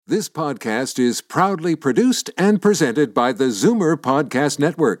This podcast is proudly produced and presented by the Zoomer Podcast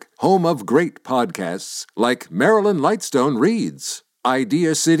Network, home of great podcasts like Marilyn Lightstone Reads,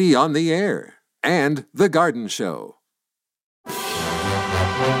 Idea City on the Air, and The Garden Show.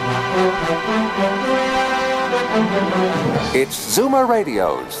 It's Zoomer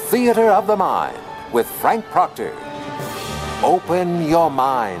Radio's Theater of the Mind with Frank Proctor. Open your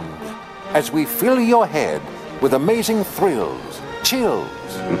mind as we fill your head with amazing thrills, chills,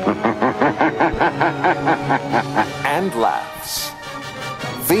 and laughs.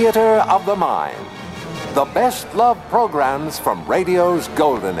 Theater of the Mind. The best love programs from radio's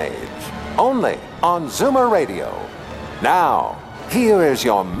golden age. Only on Zoomer Radio. Now, here is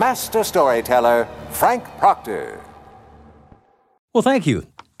your master storyteller, Frank Proctor. Well, thank you,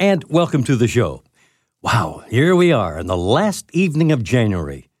 and welcome to the show. Wow, here we are on the last evening of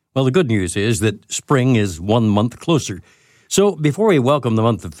January. Well, the good news is that spring is 1 month closer. So before we welcome the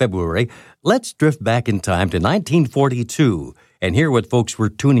month of February, let's drift back in time to 1942 and hear what folks were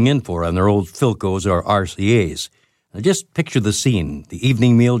tuning in for on their old Philcos or RCAs. Now just picture the scene. The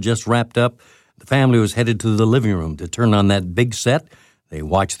evening meal just wrapped up. The family was headed to the living room to turn on that big set. They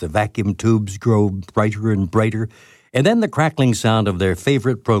watched the vacuum tubes grow brighter and brighter, and then the crackling sound of their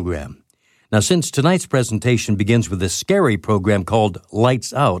favorite program. Now, since tonight's presentation begins with a scary program called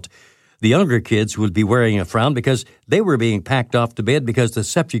Lights Out, the younger kids would be wearing a frown because they were being packed off to bed because the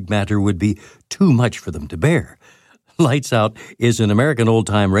subject matter would be too much for them to bear. Lights Out is an American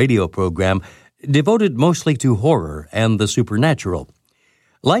old-time radio program devoted mostly to horror and the supernatural.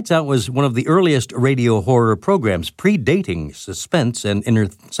 Lights Out was one of the earliest radio horror programs, predating Suspense and Inner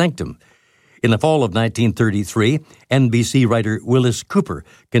Sanctum. In the fall of 1933, NBC writer Willis Cooper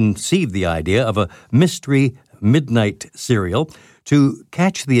conceived the idea of a mystery midnight serial to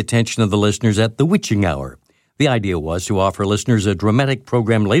catch the attention of the listeners at the witching hour. The idea was to offer listeners a dramatic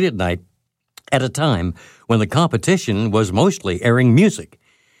program late at night at a time when the competition was mostly airing music.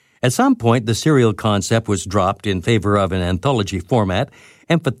 At some point, the serial concept was dropped in favor of an anthology format,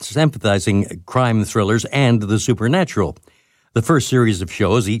 emphasizing crime thrillers and the supernatural. The first series of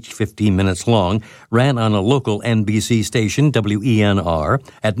shows, each 15 minutes long, ran on a local NBC station, WENR,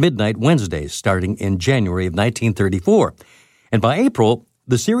 at midnight Wednesdays, starting in January of 1934. And by April,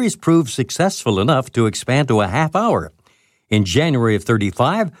 the series proved successful enough to expand to a half hour. In January of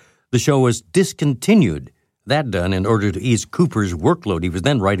 35, the show was discontinued. That done in order to ease Cooper's workload. He was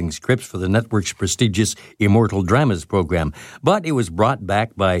then writing scripts for the network's prestigious Immortal Dramas program, but it was brought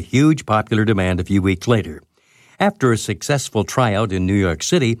back by huge popular demand a few weeks later. After a successful tryout in New York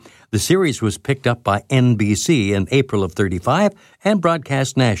City, the series was picked up by NBC in April of 35 and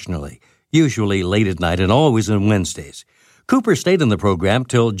broadcast nationally, usually late at night and always on Wednesdays. Cooper stayed in the program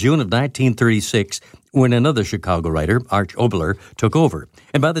till June of 1936 when another Chicago writer, Arch Oboler, took over.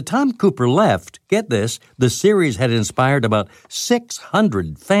 And by the time Cooper left, get this, the series had inspired about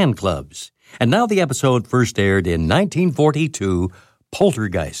 600 fan clubs. And now the episode first aired in 1942,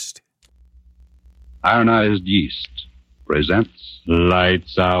 Poltergeist. Ironized Yeast presents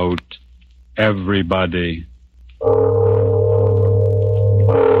Lights Out, Everybody.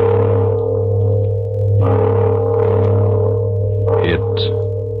 It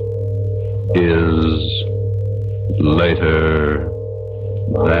is later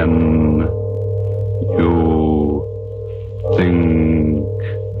than you think.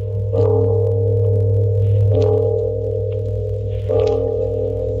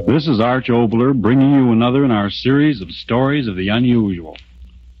 This is Arch Oboler bringing you another in our series of stories of the unusual.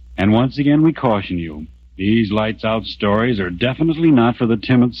 And once again we caution you, these Lights Out stories are definitely not for the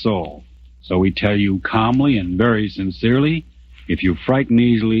timid soul. So we tell you calmly and very sincerely, if you frighten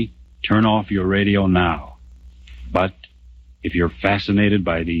easily, turn off your radio now. But if you're fascinated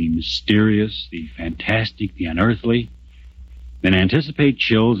by the mysterious, the fantastic, the unearthly, then anticipate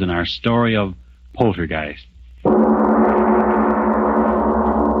chills in our story of Poltergeist.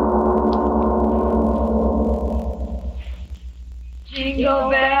 Jingle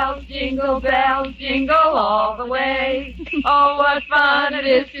bells, jingle all the way. Oh, what fun it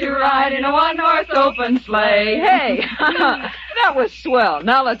is to ride in a one-horse open sleigh. Hey, that was swell.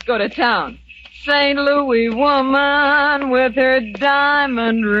 Now let's go to town. St. Louis woman with her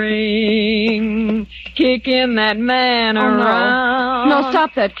diamond ring, kicking that man around. No,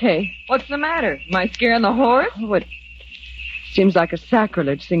 stop that, Kay. What's the matter? Am I scaring the horse? Oh, it seems like a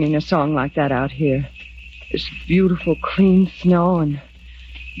sacrilege singing a song like that out here. This beautiful, clean snow and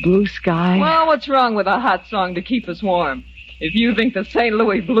blue sky. Well, what's wrong with a hot song to keep us warm? If you think the St.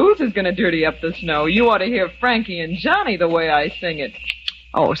 Louis blues is going to dirty up the snow, you ought to hear Frankie and Johnny the way I sing it.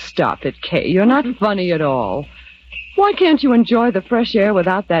 Oh, stop it, Kay. You're not funny at all. Why can't you enjoy the fresh air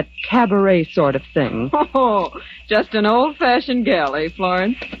without that cabaret sort of thing? Oh, just an old-fashioned gal, eh,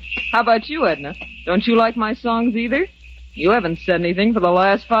 Florence? How about you, Edna? Don't you like my songs either? You haven't said anything for the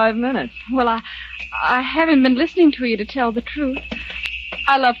last 5 minutes. Well, I haven't been listening to you, to tell the truth.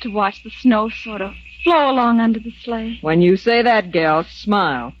 I love to watch the snow sort of flow along under the sleigh. When you say that, gal,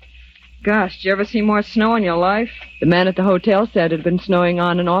 smile. Gosh, did you ever see more snow in your life? The man at the hotel said it had been snowing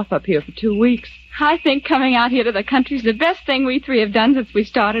on and off up here for 2 weeks. I think coming out here to the country's the best thing we three have done since we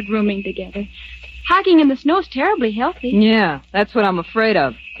started rooming together. Hiking in the snow's terribly healthy. Yeah, that's what I'm afraid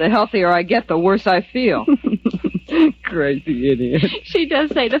of. The healthier I get, the worse I feel. Crazy idiot. She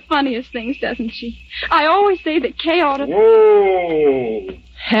does say the funniest things, doesn't she? I always say that Kay ought to... Whoa!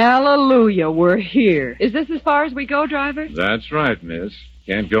 Hallelujah, we're here. Is this as far as we go, driver? That's right, miss.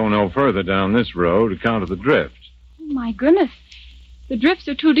 Can't go no further down this road account of the drift. Oh, my goodness. The drifts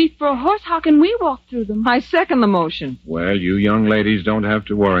are too deep for a horse. How can we walk through them? I second the motion. Well, you young ladies don't have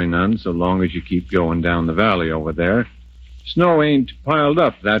to worry none so long as you keep going down the valley over there. Snow ain't piled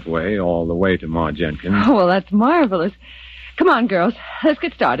up that way all the way to Ma Jenkins. Oh, well, that's marvelous. Come on, girls. Let's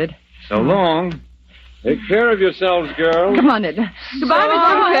get started. So long. Take care of yourselves, girls. Come on, Edna. Goodbye,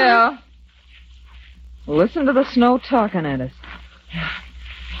 Miss Gal. Listen to the snow talking at us.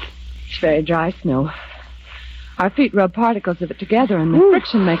 It's very dry snow. Our feet rub particles of it together, and the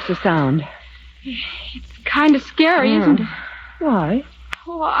friction makes a sound. It's kind of scary, isn't it? Why?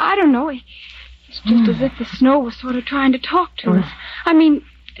 Oh, I don't know. It's just as if the snow was sort of trying to talk to us. I mean,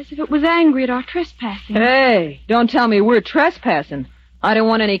 as if it was angry at our trespassing. Hey, don't tell me we're trespassing. I don't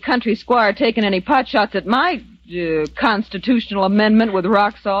want any country squire taking any pot shots at my constitutional amendment with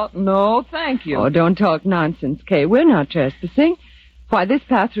rock salt. No, thank you. Oh, don't talk nonsense, Kay. We're not trespassing. Why, this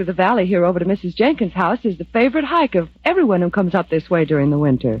path through the valley here over to Mrs. Jenkins' house is the favorite hike of everyone who comes up this way during the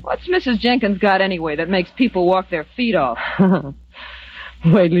winter. What's Mrs. Jenkins got anyway that makes people walk their feet off?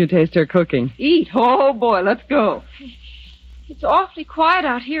 Wait till you taste her cooking. Eat. Oh, boy, let's go. It's awfully quiet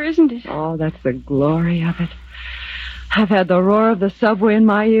out here, isn't it? Oh, that's the glory of it. I've had the roar of the subway in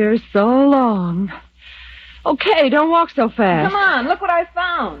my ears so long. Okay, don't walk so fast. Come on, look what I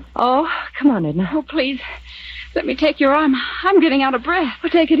found. Oh, come on, Edna. Oh, please. Let me take your arm. I'm getting out of breath. Well,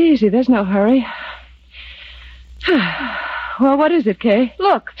 take it easy. There's no hurry. Well, what is it, Kay?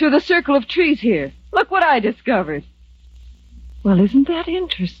 Look, through the circle of trees here. Look what I discovered. Well, isn't that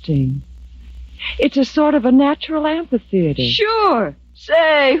interesting? It's a sort of a natural amphitheater. Sure.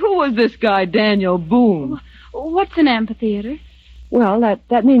 Say, who was this guy, Daniel Boone? What's an amphitheater? Well,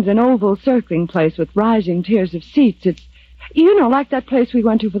 that means an oval circling place with rising tiers of seats. It's, like that place we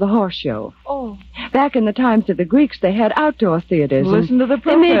went to for the horse show. Oh. Back in the times of the Greeks, they had outdoor theaters. Listen to the They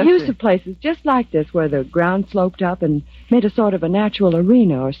professor. made use of places just like this, where the ground sloped up and made a sort of a natural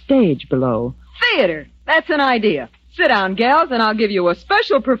arena or stage below. Theater. That's an idea. Sit down, gals, and I'll give you a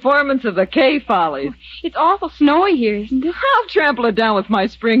special performance of the Kay Follies. It's awful snowy here, isn't it? I'll trample it down with my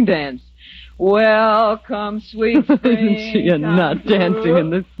spring dance. Welcome, sweet spring. Isn't she a nut dancing in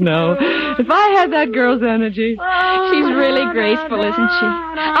the snow? If I had that girl's energy. She's really graceful, isn't she?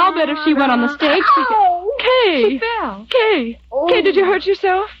 I'll bet if she went on the stage, she could... Kay! She fell. Kay! Kay, did you hurt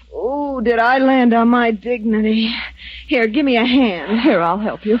yourself? Oh, did I land on my dignity? Here, give me a hand. Here, I'll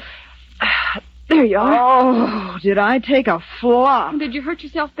help you. There you are. Oh, did I take a flop? Did you hurt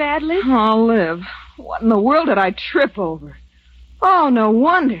yourself badly? I'll live. What in the world did I trip over? Oh, no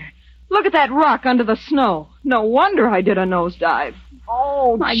wonder. Look at that rock under the snow. No wonder I did a nosedive.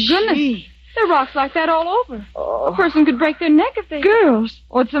 Oh, My goodness. There are rocks like that all over. A person could break their neck if they... Girls,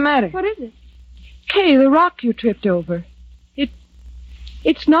 What's the matter? What is it? Kay, the rock you tripped over.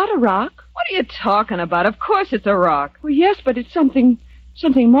 It's not a rock. What are you talking about? Of course it's a rock. Well, yes, but it's something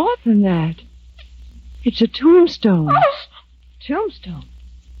more than that. It's a tombstone. Tombstone?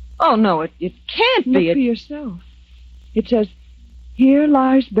 Oh, no, it can't Look be. for yourself. It says, "Here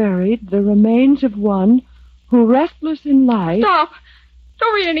lies buried the remains of one who, restless in life..." Stop.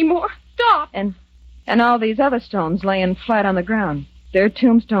 Don't read any more. Stop. And all these other stones laying flat on the ground. They're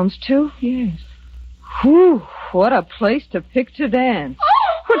tombstones, too? Yes. Whew, what a place to pick to dance.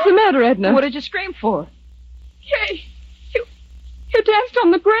 What's the matter, Edna? What did you scream for? Kay, you danced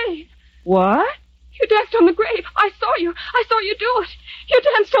on the grave. What? You danced on the grave. I saw you. I saw you do it. You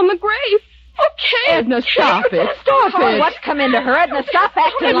danced on the grave. Okay. Edna, stop it. Stop Oh, it. what's come into her? Edna, stop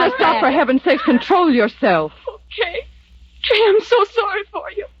acting Edna, like stop, that. for heaven's sake. Control yourself. Okay. Kay, I'm so sorry for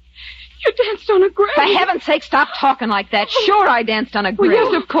you. You danced on a grave. For heaven's sake, stop talking like that. Sure, I danced on a Well,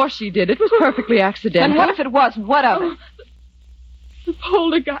 grill. yes, of course she did. It was perfectly accidental. And what if it was? What of it? The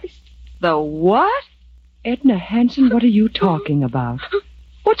poltergeist. The what? Edna Hanson, what are you talking about?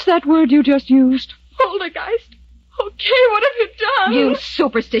 What's that word you just used? Poltergeist. Oh, Kay, what have you done? You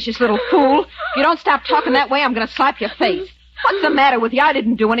superstitious little fool. If you don't stop talking that way, I'm going to slap your face. What's the matter with you? I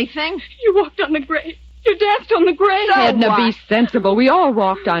didn't do anything. You walked on the grave. You danced on the grave. So Edna, what? be sensible. We all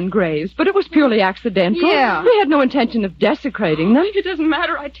walked on graves, but it was purely accidental. Yeah. We had no intention of desecrating them. It doesn't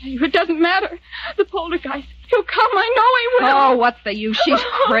matter, I tell you. It doesn't matter. The poltergeist. He'll come. I know he will. Oh, what's the use? She's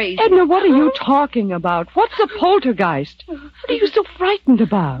crazy. Edna, what are you talking about? What's a poltergeist? What are you so frightened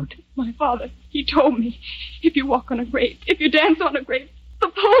about? My father, he told me, if you walk on a grave, if you dance on a grave, the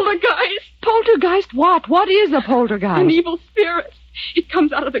poltergeist, Poltergeist what? What is a poltergeist? an evil spirit, it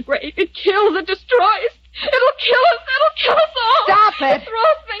comes out of the grave. It kills, it destroys. It'll kill us. It'll kill us all. Stop it. Throw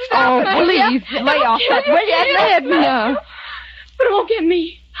things Oh, at me. please, It'll lay off kill that. you. Will you, Edna? But it won't get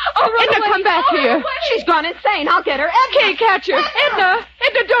me. I'll run Edna, away. come back I'll run here. away. She's gone insane. I'll get her. Kay, catch her.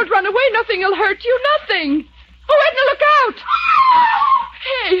 Edna, don't run away. Nothing will hurt you. Nothing. Oh, Edna, look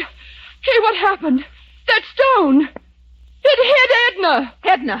out. Kay, what happened? That stone. It hit Edna.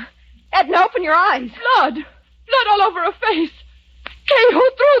 Edna, open your eyes. Blood all over her face. Kay, who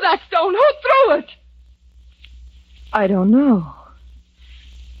threw that stone? Who threw it? I don't know.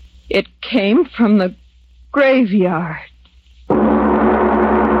 It came from the graveyard.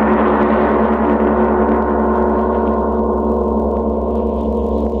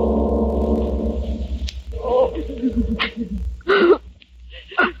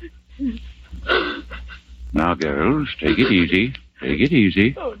 Now, girls, take it easy. Take it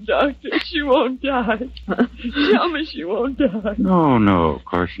easy. Oh, Doctor, she won't die. Tell me she won't die. No, of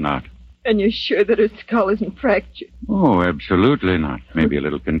course not. And you're sure that her skull isn't fractured? Oh, absolutely not. Maybe a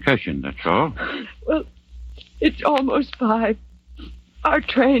little concussion, that's all. Well, it's almost 5. Our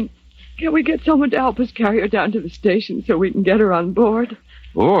train. Can we get someone to help us carry her down to the station so we can get her on board?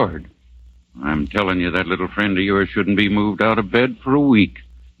 Bored? I'm telling you, that little friend of yours shouldn't be moved out of bed for a week.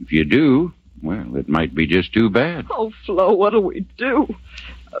 If you do, well, it might be just too bad. Oh, Flo, what'll we do?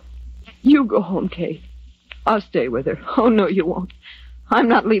 You go home, Kate. I'll stay with her. Oh, no, you won't. I'm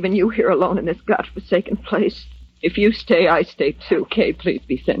not leaving you here alone in this godforsaken place. If you stay, I stay too. Kay, please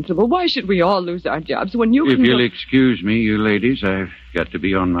be sensible. Why should we all lose our jobs when you If can... you'll excuse me, you ladies, I've got to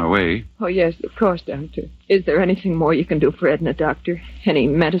be on my way. Oh, yes, of course, Doctor. Is there anything more you can do for Edna, Doctor? Any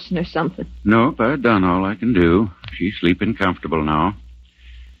medicine or something? Nope, I've done all I can do. She's sleeping comfortable now.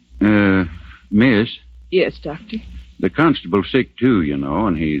 Miss, Yes, Doctor. the constable's sick too, you know,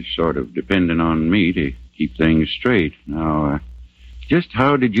 and he's sort of depending on me to keep things straight. Now, just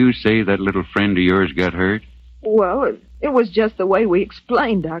how did you say that little friend of yours got hurt? Well, it was just the way we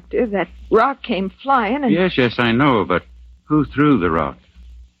explained, Doctor. That rock came flying and... Yes, I know, but who threw the rock?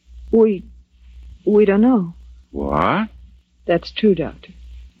 We don't know. What? That's true, Doctor.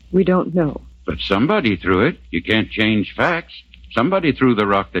 We don't know. But somebody threw it. You can't change facts. Somebody threw the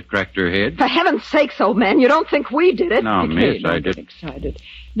rock that cracked her head. For heaven's sakes, old man, you don't think we did it? No, miss, I Don't get didn't. excited.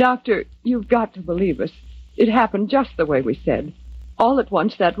 Doctor, you've got to believe us. It happened just the way we said. All at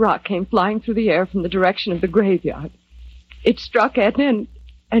once, that rock came flying through the air from the direction of the graveyard. It struck Edna,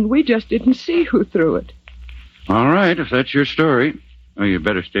 and we just didn't see who threw it. All right, if that's your story. Well, you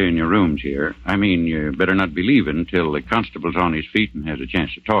better stay in your rooms here. I mean, you better not be leaving till the constable's on his feet and has a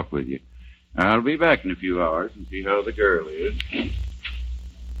chance to talk with you. I'll be back in a few hours and see how the girl is.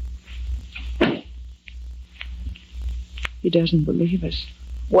 He doesn't believe us.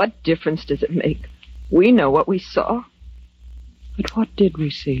 What difference does it make? We know what we saw. But what did we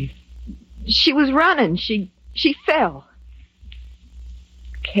see? She was running. She fell.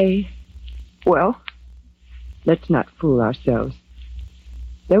 Kay, Well, let's not fool ourselves.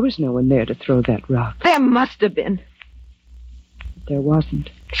 There was no one there to throw that rock. there must have been. There wasn't.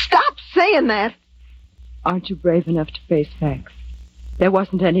 Stop saying that. Aren't you brave enough to face facts? There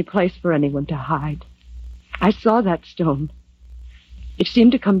wasn't any place for anyone to hide. I saw that stone. It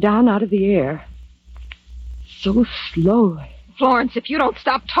seemed to come down out of the air. So slowly. Florence, if you don't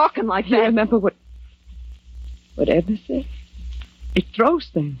stop talking like You that... remember what Edna said? It throws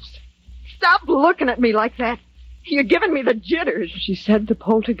things. Stop looking at me like that. You're giving me the jitters. She said the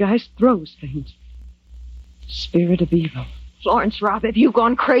poltergeist throws things. Spirit of evil. Florence, Rob, have you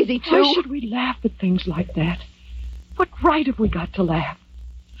gone crazy, too? Why should we laugh at things like that? What right have we got to laugh?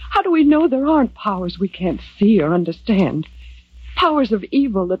 How do we know there aren't powers we can't see or understand? Powers of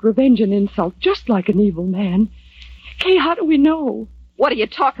evil that revenge an insult just like an evil man. Kay, how do we know? What are you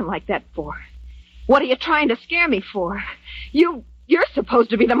talking like that for? What are you trying to scare me for? You're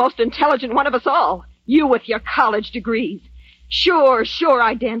supposed to be the most intelligent one of us all. You with your college degrees. Sure,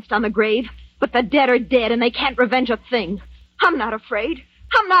 I danced on the grave. But the dead are dead and they can't revenge a thing. I'm not afraid.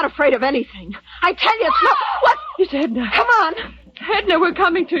 I'm not afraid of anything. I tell you, it's not... What? It's Edna. Come on. Edna, we're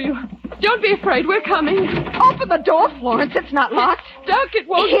coming to you. Don't be afraid. We're coming. Open the door, Florence. It's not locked. Duck, it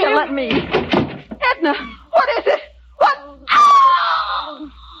won't Here, give. let me. Edna, what is it? What?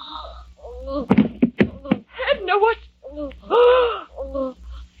 Ah! Edna, what?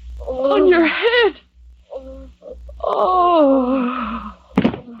 On your head. Oh.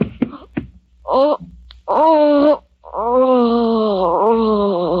 Oh. Oh.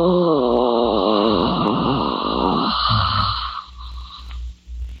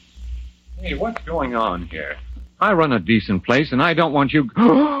 Hey, what's going on here? I run a decent place, and I don't want you...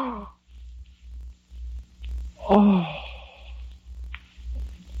 Oh.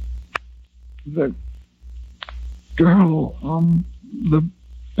 The girl on the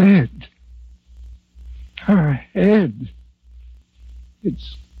bed. Her head.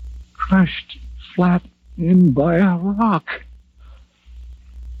 It's crushed flat in by a rock.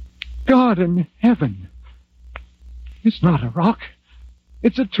 God in heaven. It's not a rock.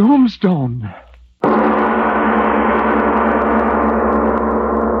 It's a tombstone.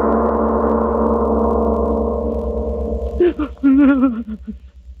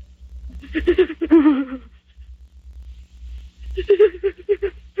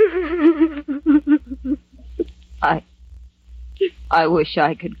 I wish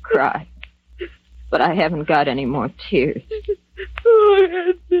I could cry, but I haven't got any more tears.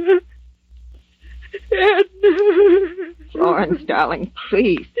 Oh, Edna. Edna. Florence, darling,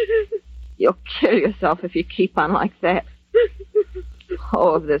 please. You'll kill yourself if you keep on like that.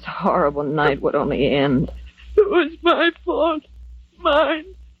 Oh, if this horrible night would only end. It was my fault. Mine.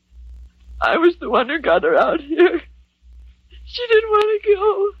 I was the one who got her out here. She didn't want to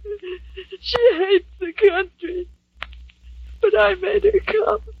go. She hates the country. But I made her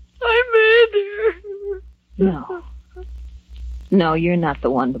come. I made her. No. No, you're not the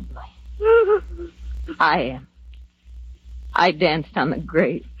one to blame. I am. I danced on the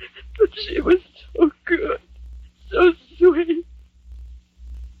grave. But she was so good. So sweet.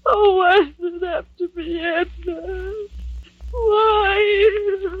 Oh, why did it have to be Edna? Why?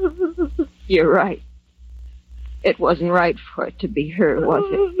 You're right. It wasn't right for it to be her, was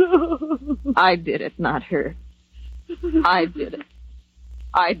it? No. I did it, not her. I did it.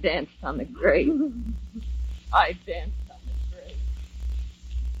 I danced on the grave. I danced on the grave.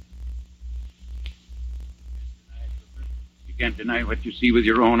 You can't deny what you see with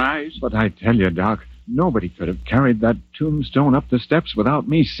your own eyes. But I tell you, Doc, nobody could have carried that tombstone up the steps without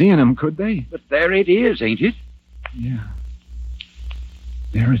me seeing him, could they? But there it is, ain't it? Yeah.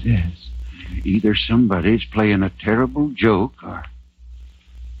 There it is. Either somebody's playing a terrible joke or...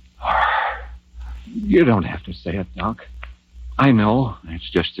 You don't have to say it, Doc. I know. That's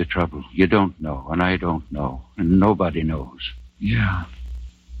just the trouble. You don't know, and I don't know, and nobody knows. Yeah.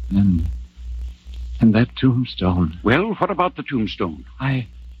 And that tombstone. Well, what about the tombstone? I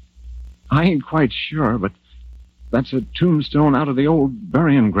ain't quite sure, but that's a tombstone out of the old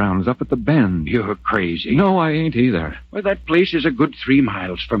burying grounds up at the bend. You're crazy. No, I ain't either. Well, that place is a good 3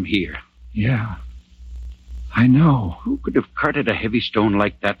 miles from here. Yeah. I know. Who could have carted a heavy stone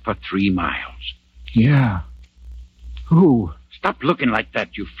like that for 3 miles? Yeah. Who? Stop looking like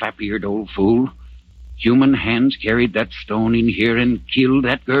that, you flap-eared old fool. Human hands carried that stone in here and killed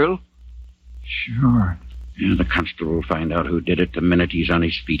that girl? Sure. Yeah, the constable will find out who did it the minute he's on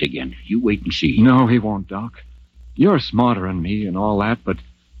his feet again. You wait and see. No, he won't, Doc. You're smarter than me and all that, but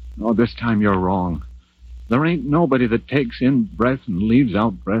this time you're wrong. There ain't nobody that takes in breath and leaves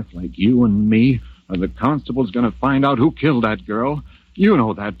out breath like you and me, or the constable's going to find out who killed that girl. You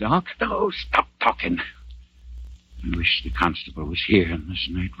know that, Doc. No, stop talking. I wish the constable was here and this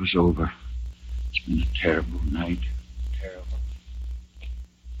night was over. It's been a terrible night. Terrible.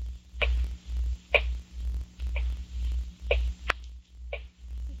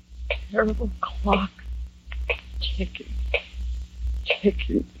 Terrible clock. Ticking.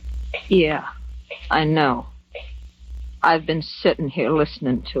 Ticking. Yeah, I know. I've been sitting here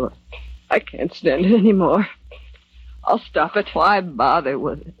listening to it. I can't stand it anymore. I'll stop it. Why bother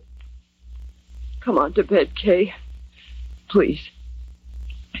with it? Come on to bed, Kay. Please.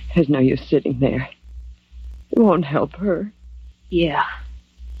 There's no use sitting there. It won't help her. Yeah.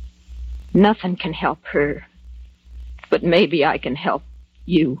 Nothing can help her. But maybe I can help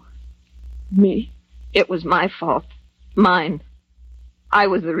you. Me? It was my fault. Mine. I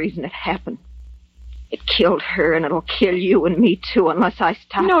was the reason it happened. It killed her, and it'll kill you and me, too, unless I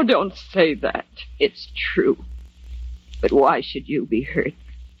stop. No, don't say that. It's true. But why should you be hurt?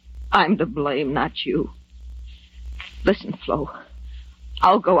 I'm to blame, not you. Listen, Flo.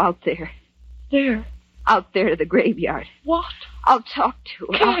 I'll go out there. There? Out there to the graveyard. What? I'll talk to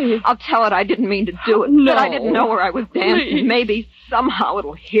it. Kay. I'll tell it I didn't mean to do it. No. That I didn't know where I was dancing. Please. Maybe somehow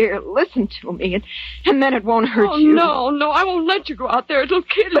it'll listen to me, and then it won't hurt you. No, I won't let you go out there. It'll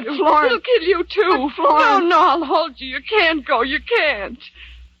kill But you. Florence- It'll kill you, too. But Florence- No, I'll hold you. You can't go. You can't.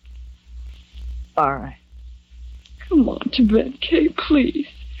 All right. Come on to bed, Kay, please.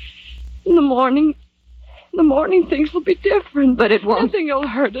 In the morning, things will be different. But it won't. Nothing will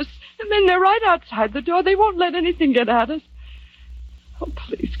hurt us. And then they're right outside the door. They won't let anything get at us. Oh,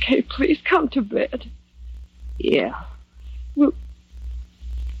 please, Kay, please come to bed. Yeah.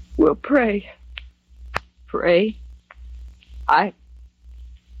 We'll pray. Pray? I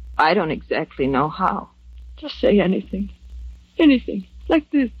don't exactly know how. Just say anything. Anything. Like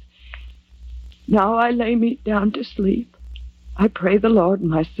this. Now I lay me down to sleep. I pray the Lord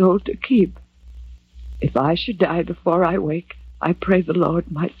my soul to keep. If I should die before I wake, I pray the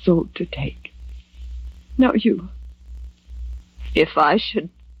Lord my soul to take. Now you. If I should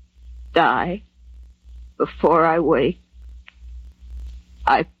die before I wake,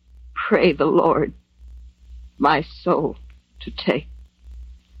 I pray the Lord my soul to take.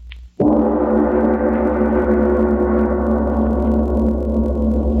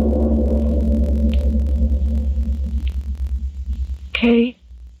 Kay?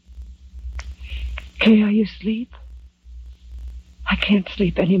 Kay, are you asleep? I can't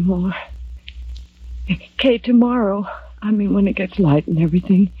sleep anymore. Kay, tomorrow, when it gets light and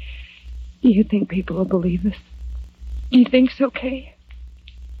everything, do you think people will believe us? Do you think so, Kay?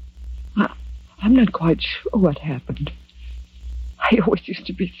 I'm not quite sure what happened. I always used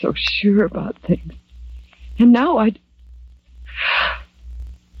to be so sure about things. And now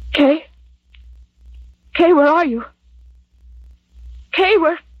Kay? Kay, where are you? Kay,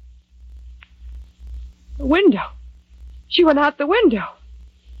 where? The window. She went out the window.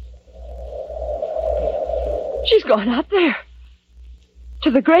 She's gone out there.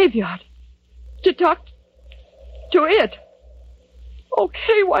 To the graveyard. To talk to it. Oh,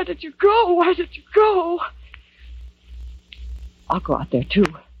 Kay, why did you go? Why did you go? I'll go out there, too.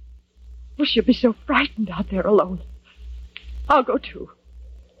 Well, she'll be so frightened out there alone. I'll go, too.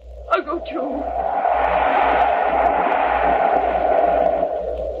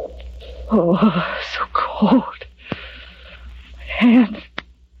 Oh, so cold. My hands.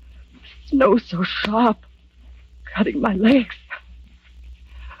 Snow so sharp. Cutting my legs.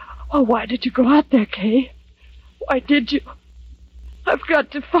 Oh, why did you go out there, Kay? Why did you? I've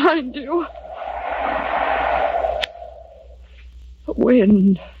got to find you. The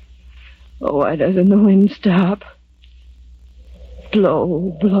wind. Oh, why doesn't the wind stop?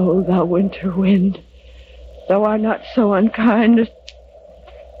 Blow, blow, thou winter wind. Thou art not so unkind as...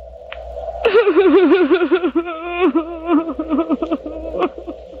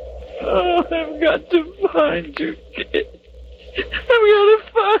 Oh, I've got to find you, kid. I've got to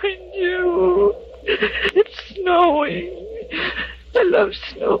find you. It's snowing. I love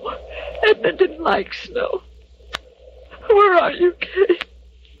snow. Edna didn't like snow. Where are you, Kay?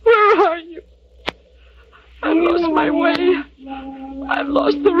 Where are you? I've lost my way. I've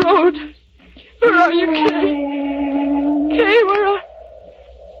lost the road. Where are you, Kay? Kay, where are...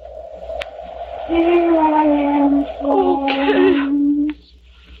 Here I am. Oh, Kay.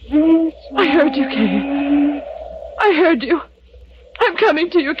 I heard you, Kay. I heard you. I'm coming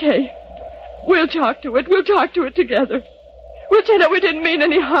to you, Kay. We'll talk to it. We'll talk to it together. We'll tell it we didn't mean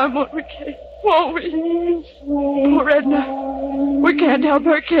any harm, won't we, Kay? Won't we? Poor Edna. We can't help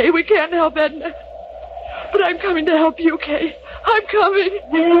her, Kay. We can't help Edna. But I'm coming to help you, Kay. I'm coming.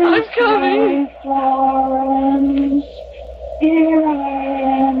 I'm coming. Florence. Here I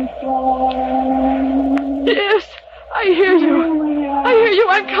am, Florence. Yes, I hear you. I hear you.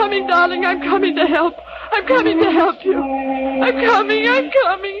 I'm coming, darling. I'm coming to help. I'm coming to help you. I'm coming. I'm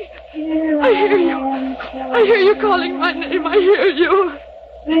coming. I hear you. I hear you calling my name. I hear you.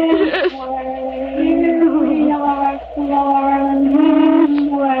 Yes. Here we are, Florence. This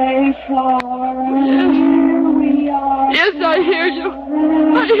way, Florence. Yes. Here we are. Yes, I hear you.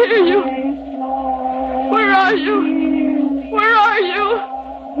 I hear you. Where are you? Where are you?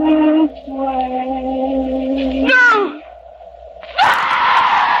 This way. No!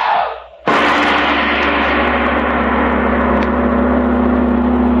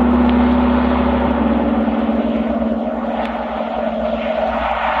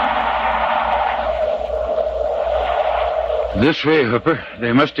 This way, Hooper.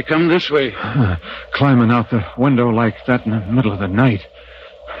 They must have come this way. Climbing out the window like that in the middle of the night.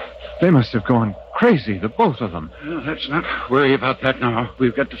 They must have gone crazy, the both of them. Well, let's not worry about that now.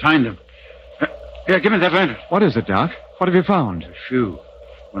 We've got to find them. Here, give me that lantern. What is it, Doc? What have you found? A shoe.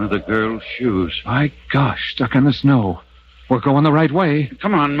 One of the girl's shoes. My gosh, stuck in the snow. We're going the right way.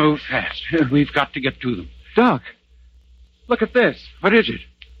 Come on, move fast. We've got to get to them. Doc, look at this. What is it?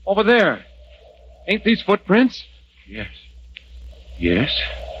 Over there. Ain't these footprints? Yes. Yes,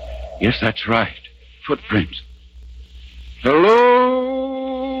 that's right. Footprints. Hello,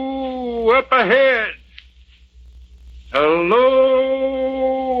 up ahead. Hello.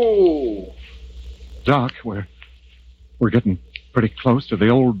 Doc, we're getting pretty close to the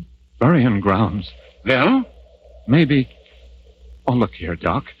old burying grounds. Well? Maybe. Oh, look here,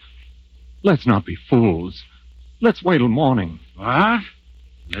 Doc. Let's not be fools. Let's wait till morning. What?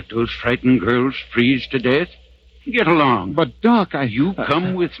 Let those frightened girls freeze to death? Get along. But, Doc, You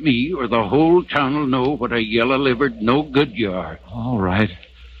come with me, or the whole town will know what a yellow-livered no-good you are. All right.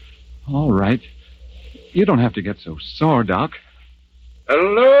 You don't have to get so sore, Doc.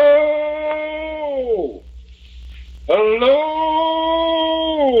 Hello? Hello?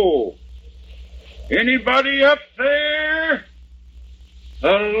 Anybody up there?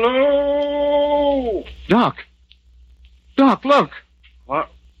 Hello? Doc, look.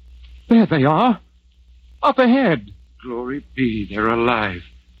 What? There they are. Up ahead. Glory be, they're alive.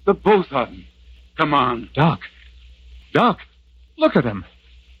 The both of them. Come on. Doc, look at them.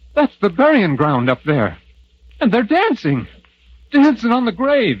 That's the burying ground up there. And they're dancing. Dancing on the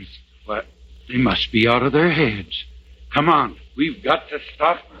graves. What? They must be out of their heads. Come on. We've got to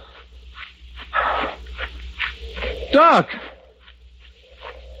stop them.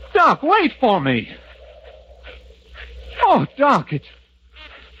 Doc, wait for me. Oh, Doc,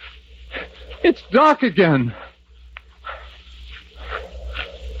 it's Doc again.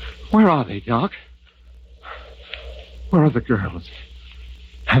 Where are they, Doc? Where are the girls?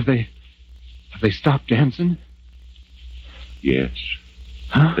 Have they stopped dancing? Yes.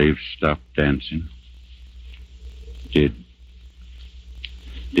 Huh? They've stopped dancing. Did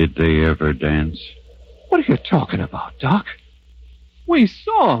they ever dance? What are you talking about, Doc? We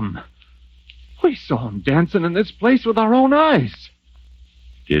saw them. We saw them dancing in this place with our own eyes.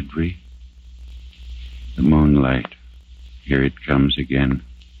 Did we? The moonlight. Here it comes again.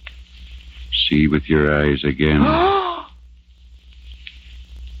 See with your eyes again.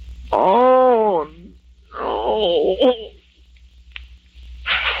 Oh, no.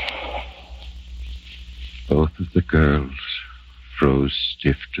 Both of the girls froze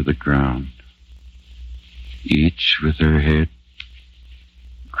stiff to the ground, each with her head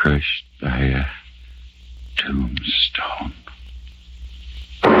crushed by a tombstone.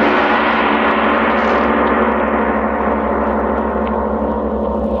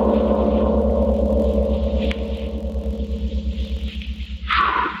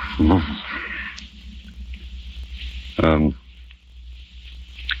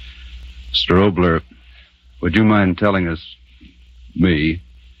 Mr. Obler, would you mind telling me,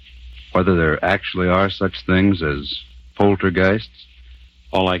 whether there actually are such things as poltergeists?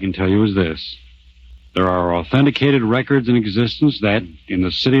 All I can tell you is this. There are authenticated records in existence that, in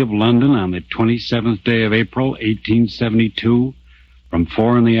the city of London on the 27th day of April, 1872, from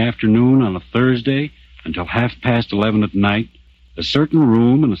 4 in the afternoon on a Thursday until 11:30 at night, a certain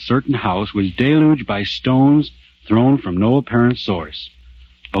room in a certain house was deluged by stones thrown from no apparent source.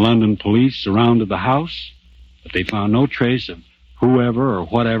 The London police surrounded the house, but they found no trace of whoever or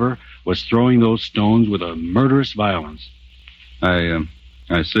whatever was throwing those stones with a murderous violence. I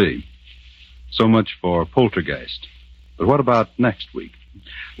see. So much for poltergeist. But what about next week?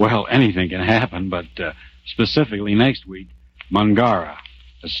 Well, anything can happen, but specifically next week, Mungara.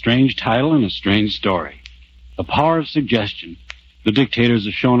 A strange title and a strange story. The power of suggestion. The dictators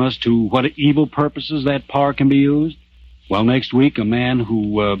have shown us to what evil purposes that power can be used. Well, next week, a man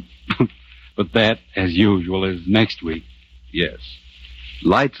who, but that, as usual, is next week. Yes.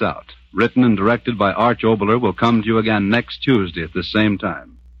 Lights Out, written and directed by Arch Oboler, will come to you again next Tuesday at the same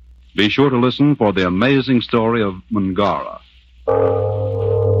time. Be sure to listen for the amazing story of Mungara.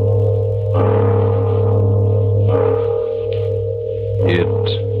 It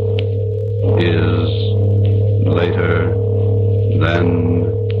is later than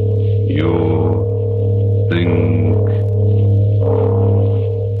you think.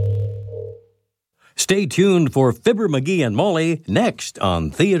 Stay tuned for Fibber McGee and Molly next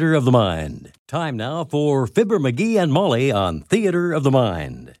on Theater of the Mind. Time now for Fibber McGee and Molly on Theater of the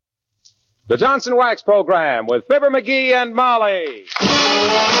Mind. The Johnson Wax Program with Fibber McGee and Molly.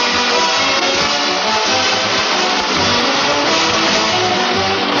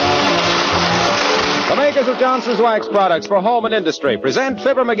 The makers of Johnson's Wax products for home and industry present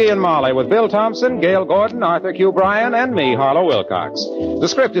Fibber McGee and Molly with Bill Thompson, Gail Gordon, Arthur Q. Bryan, and me, Harlow Wilcox. The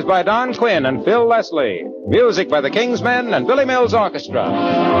script is by Don Quinn and Phil Leslie. Music by the Kingsmen and Billy Mills Orchestra.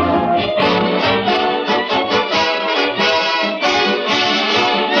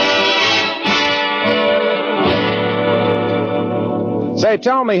 Say,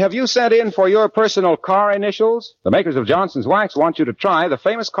 tell me, have you sent in for your personal car initials? The makers of Johnson's Wax want you to try the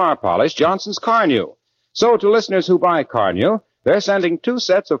famous car polish, Johnson's Carnu. So to listeners who buy Carnu, they're sending 2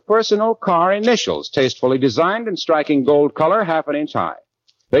 sets of personal car initials, tastefully designed in striking gold color, half an inch high.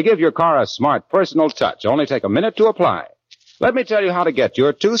 They give your car a smart personal touch. Only take a minute to apply. Let me tell you how to get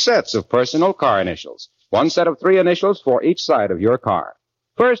your 2 sets of personal car initials. 1 set of 3 initials for each side of your car.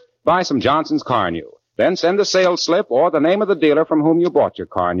 First, buy some Johnson's Carnu. Then send the sales slip or the name of the dealer from whom you bought your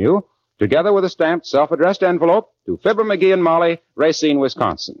Carnu, together with a stamped self-addressed envelope, to Fibber, McGee & Molly, Racine,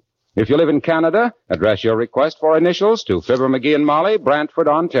 Wisconsin. If you live in Canada, address your request for initials to Fibber, McGee & Molly, Brantford,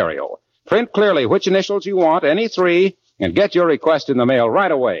 Ontario. Print clearly which initials you want, any 3, and get your request in the mail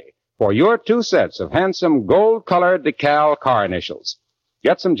right away for your 2 sets of handsome gold-colored decal car initials.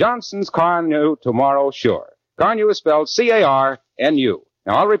 Get some Johnson's Carnu tomorrow, sure. Carnu is spelled C-A-R-N-U.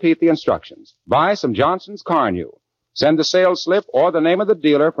 Now, I'll repeat the instructions. Buy some Johnson's Carnu. Send the sales slip or the name of the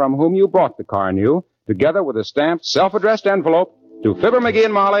dealer from whom you bought the Carnu, together with a stamped, self-addressed envelope, to Fibber, McGee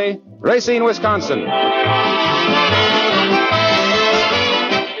 & Molly, Racine, Wisconsin.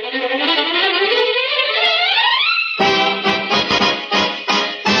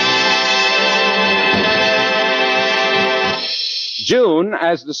 June,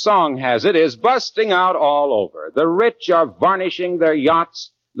 as the song has it, is busting out all over. The rich are varnishing their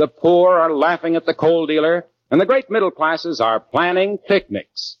yachts, the poor are laughing at the coal dealer, and the great middle classes are planning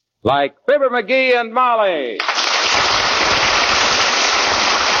picnics, like Fibber, McGee & Molly.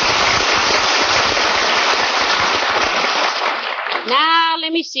 Now,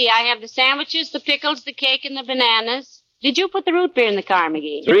 let me see. I have the sandwiches, the pickles, the cake, and the bananas. Did you put the root beer in the car,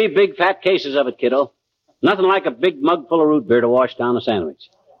 McGee? 3 big fat cases of it, kiddo. Nothing like a big mug full of root beer to wash down a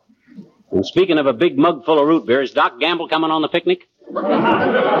sandwich. And speaking of a big mug full of root beer, is Doc Gamble coming on the picnic? Well,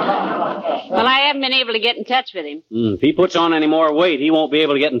 I haven't been able to get in touch with him. If he puts on any more weight, he won't be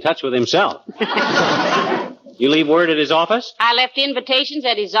able to get in touch with himself. You leave word at his office? I left invitations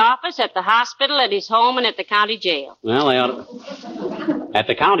at his office, at the hospital, at his home, and at the county jail. Well, they ought to... At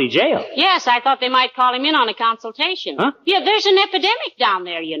the county jail? Yes, I thought they might call him in on a consultation. Huh? Yeah, there's an epidemic down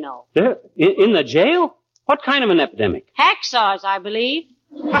there, you know. There? In the jail? What kind of an epidemic? Hacksaws, I believe.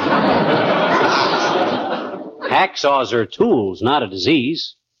 Hacksaws are tools, not a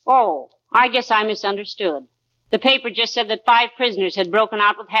disease. Oh, I guess I misunderstood. The paper just said that 5 prisoners had broken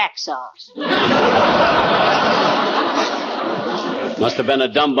out with hacksaws. Must have been a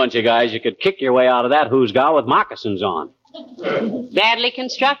dumb bunch of guys. You could kick your way out of that hoosgow with moccasins on. Badly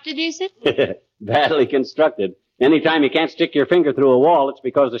constructed, is it? Badly constructed. Anytime you can't stick your finger through a wall, it's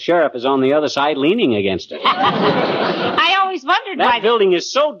because the sheriff is on the other side leaning against it. I always wondered why... That building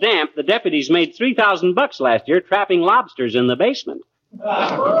is so damp, the deputies made $3,000 last year trapping lobsters in the basement.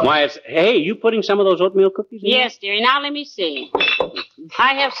 Why, hey, you putting some of those oatmeal cookies in? Yes, dearie. Now let me see.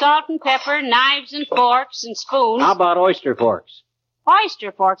 I have salt and pepper, knives and forks and spoons. How about oyster forks?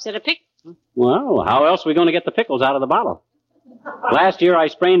 Oyster forks at a pick... Well, how else are we going to get the pickles out of the bottle? Last year I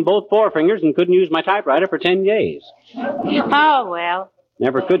sprained both forefingers and couldn't use my typewriter for 10 days. Oh, well.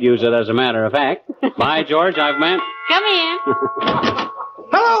 Never could use it, as a matter of fact. By George, I've meant... Come in.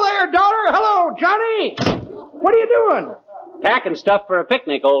 Hello there, daughter. Hello, Johnny. What are you doing? Packing stuff for a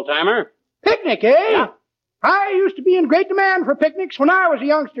picnic, old-timer. Picnic, eh? Yeah. I used to be in great demand for picnics when I was a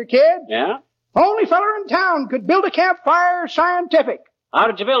youngster kid. Yeah? Only feller in town could build a campfire scientific. How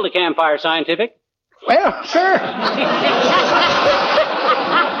did you build a campfire scientific? Well, sir.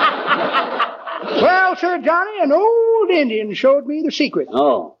 Well, sir, Johnny, an old Indian showed me the secret.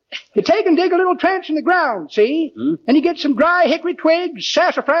 Oh. You take and dig a little trench in the ground, see? And you get some dry hickory twigs,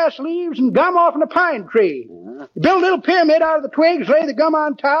 sassafras leaves, and gum off in a pine tree. You build a little pyramid out of the twigs, lay the gum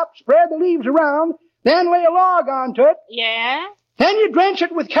on top, spread the leaves around, then lay a log onto it. Yeah? Then you drench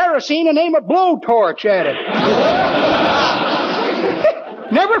it with kerosene and aim a blowtorch at it.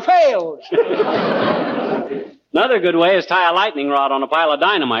 Never fails. Another good way is tie a lightning rod on a pile of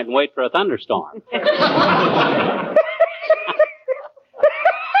dynamite and wait for a thunderstorm. That's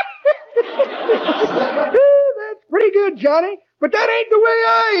pretty good, Johnny. But that ain't the way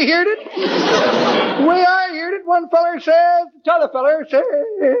I heard it. The way I heard it, one feller says, t'other feller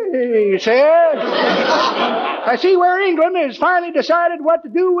says, I see where England has finally decided what to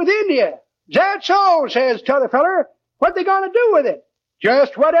do with India. That so, says t'other feller. What they gonna do with it?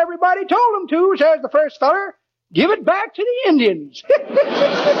 Just what everybody told them to, says the first feller. Give it back to the Indians.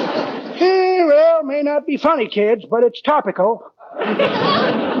 Well, may not be funny, kids, but it's topical.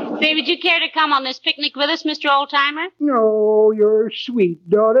 Say, would you care to come on this picnic with us, Mr. Oldtimer? No, you're sweet,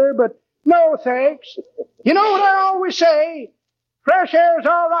 daughter, but no thanks. You know what I always say? Fresh air's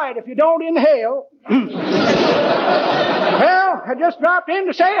all right if you don't inhale. Well, I just dropped in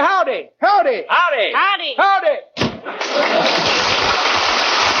to say howdy. Howdy. Howdy. Howdy. Howdy.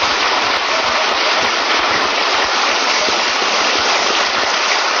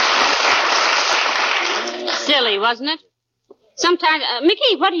 Silly, wasn't it? Sometimes,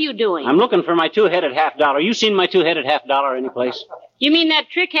 Mickey, what are you doing? I'm looking for my two-headed $50. You seen my two-headed $50 anyplace? You mean that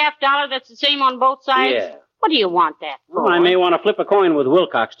trick $50 that's the same on both sides? Yeah. What do you want that for? Well, I may want to flip a coin with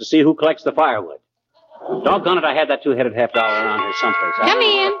Wilcox to see who collects the firewood. Doggone it, I had that two-headed $50 around here someplace. Come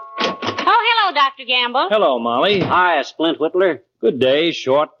in. Oh, hello, Dr. Gamble. Hello, Molly. Hi, Splint Whittler. Good day,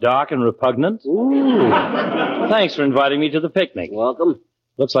 short, dark, and repugnant. Ooh. Thanks for inviting me to the picnic. Welcome.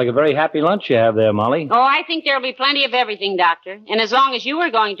 Looks like a very happy lunch you have there, Molly. Oh, I think there'll be plenty of everything, Doctor. And as long as you were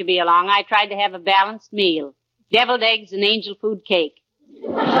going to be along, I tried to have a balanced meal. Deviled eggs and angel food cake.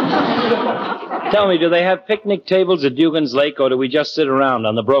 Tell me, do they have picnic tables at Dugan's Lake, or do we just sit around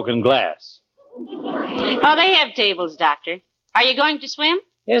on the broken glass? Oh, they have tables, Doctor. Are you going to swim?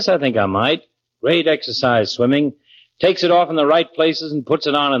 Yes, I think I might. Great exercise, swimming. Takes it off in the right places and puts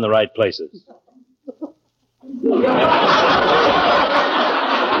it on in the right places.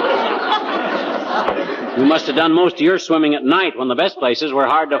 You must have done most of your swimming at night when the best places were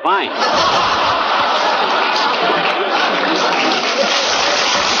hard to find.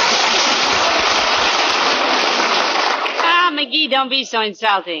 McGee, don't be so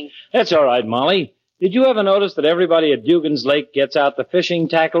insulting. That's all right, Molly. Did you ever notice that everybody at Dugan's Lake gets out the fishing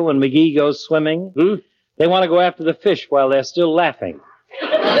tackle when McGee goes swimming? They want to go after the fish while they're still laughing.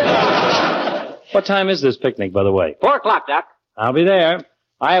 What time is this picnic, by the way? 4 o'clock, Doc. I'll be there.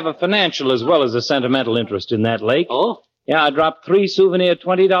 I have a financial as well as a sentimental interest in that lake. Oh? Yeah, I dropped 3 souvenir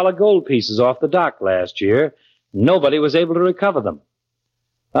 $20 gold pieces off the dock last year. Nobody was able to recover them.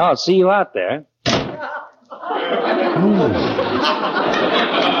 I'll see you out there.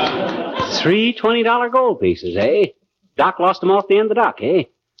 3 $20 gold pieces, eh? Doc lost them off the end of the dock, eh?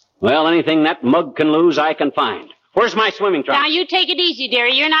 Well, anything that mug can lose, I can find. Where's my swimming trunk? Now, you take it easy,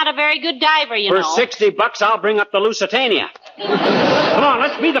 dearie. You're not a very good diver, you know. For $60, I'll bring up the Lusitania. Come on,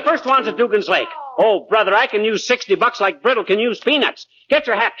 let's be the first ones at Dugan's Lake. Oh, brother, I can use $60 like Brittle can use peanuts. Get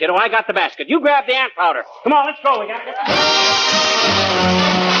your hat, kiddo. I got the basket. You grab the ant powder. Come on, let's go. We got to get...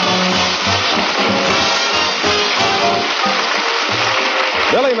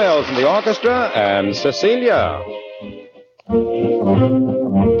 Billy Mills and the orchestra and Cecilia.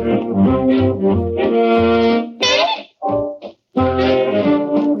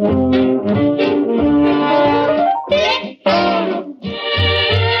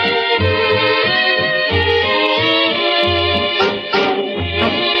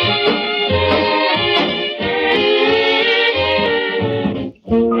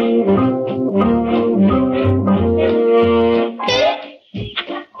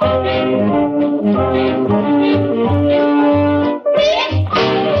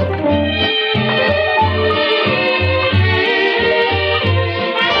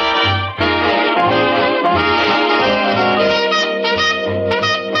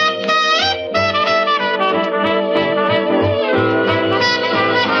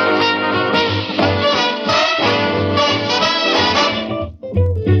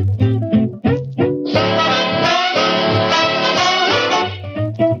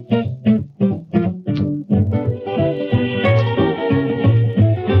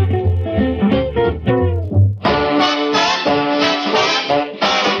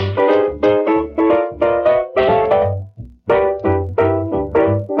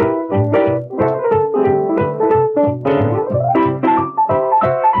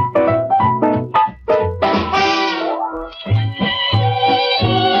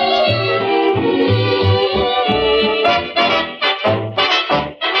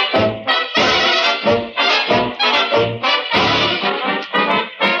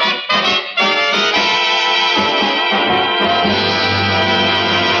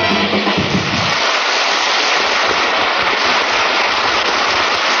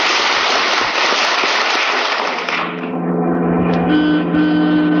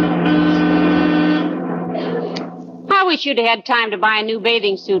 You'd have had time to buy a new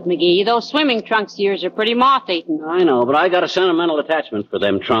bathing suit, McGee. Those swimming trunks of yours are pretty moth-eaten. I know, but I got a sentimental attachment for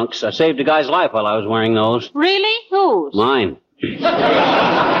them trunks. I saved a guy's life while I was wearing those. Really? Whose? Mine.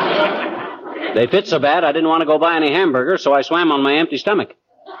 They fit so bad I didn't want to go buy any hamburgers, so I swam on my empty stomach.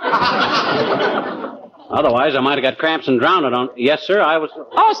 Otherwise, I might have got cramps and drowned on... Yes, sir, I was...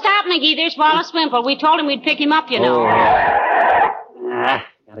 Oh, stop, McGee. There's Wallace Wimple. We told him we'd pick him up, you know.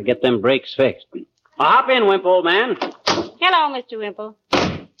 Gotta get them brakes fixed. Hop in, Wimple, old man. Hello, Mr. Wimple.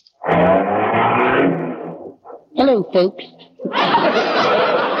 Hello, folks.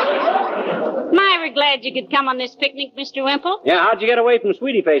 My, we're glad you could come on this picnic, Mr. Wimple. Yeah, how'd you get away from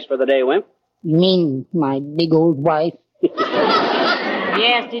Sweetie Face for the day, Wimp? You mean my big old wife?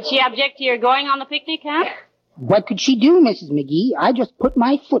 Yes, did she object to your going on the picnic, huh? What could she do, Mrs. McGee? I just put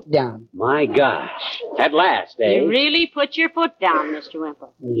my foot down. My gosh. At last, eh? You really put your foot down, Mr.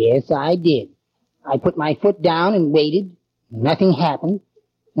 Wimple. Yes, I did. I put my foot down and waited. Nothing happened.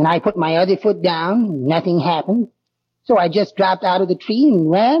 And I put my other foot down and nothing happened. So I just dropped out of the tree and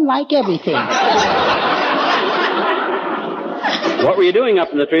ran like everything. What were you doing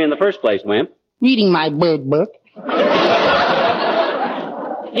up in the tree in the first place, Wimp? Reading my bird book.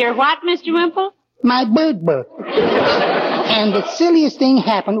 Your what, Mr. Wimple? My bird book. And the silliest thing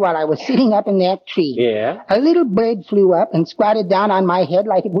happened while I was sitting up in that tree. Yeah? A little bird flew up and squatted down on my head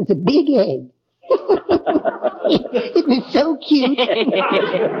like it was a big egg. It was so cute.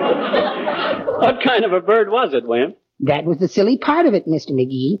 What kind of a bird was it, Wimp? That was the silly part of it, Mr.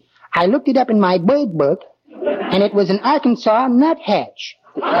 McGee. I looked it up in my bird book, and it was an Arkansas nuthatch.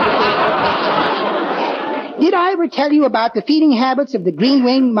 Did I ever tell you about the feeding habits of the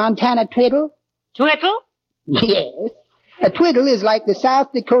green-winged Montana twiddle? Twiddle? Yes. A twiddle is like the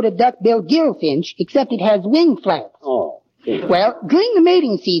South Dakota duck-billed gillfinch, except it has wing flaps. Oh. Yeah. Well, during the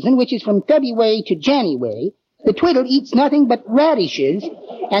mating season, which is from February to January, the twiddle eats nothing but radishes,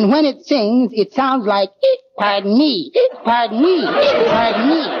 and when it sings, it sounds like, pardon me, pardon me, pardon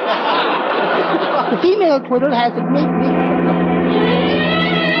me. The female twiddle has a great big...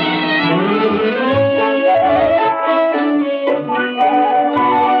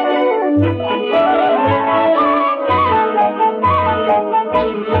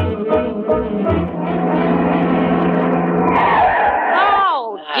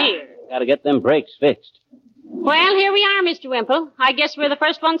 Gotta get them brakes fixed. Well, here we are, Mr. Wimple. I guess we're the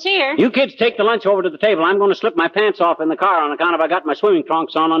first ones here. You kids take the lunch over to the table. I'm going to slip my pants off in the car on account of I got my swimming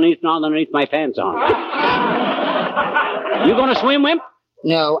trunks on underneath my pants on. You going to swim, Wimp?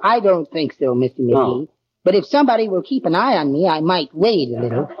 No, I don't think so, Mr. McGee. Oh. But if somebody will keep an eye on me, I might wait a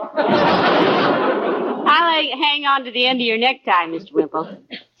little. I'll hang on to the end of your necktie, Mr. Wimple.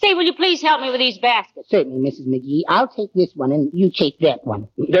 Say, will you please help me with these baskets? Certainly, Mrs. McGee. I'll take this one, and you take that one.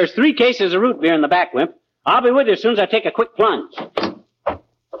 There's 3 cases of root beer in the back, Wimp. I'll be with you as soon as I take a quick plunge.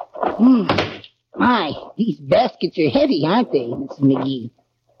 My, these baskets are heavy, aren't they, Mrs. McGee?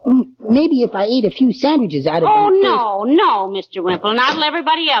 Maybe if I ate a few sandwiches out of them... Oh, no, Mr. Wimple. Not till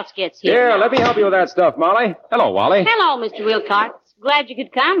everybody else gets here. Here, let me help you with that stuff, Molly. Hello, Wally. Hello, Mr. Wilcox. Glad you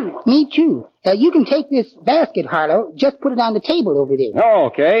could come. Me too. You can take this basket, Harlow. Just put it on the table over there. Oh,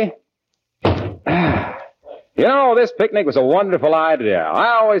 okay. You know, this picnic was a wonderful idea.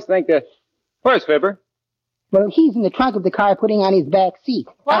 I always think that... Where's Fibber? Well, he's in the trunk of the car putting on his back seat.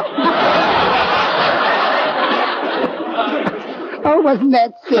 What? Oh, wasn't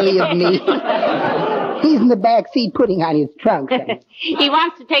that silly of me? He's in the back seat putting on his trunk. He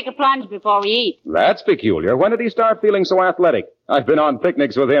wants to take a plunge before we eat. That's peculiar. When did he start feeling so athletic? I've been on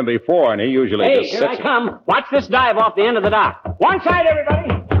picnics with him before, and he usually just sits... Here I come. Watch this dive off the end of the dock. One side, everybody.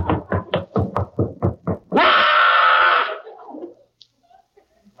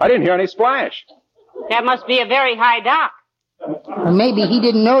 I didn't hear any splash. That must be a very high dock. Or maybe he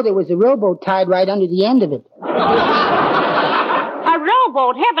didn't know there was a rowboat tied right under the end of it. A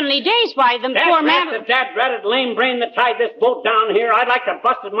rowboat? Heavenly days, why, them poor man... That's the dad-ratted lame brain that tied this boat down here. I'd like to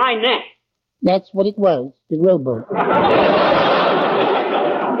busted my neck. That's what it was, the rowboat.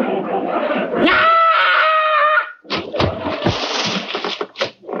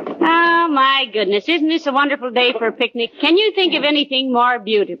 Oh, my goodness. Isn't this a wonderful day for a picnic? Can you think of anything more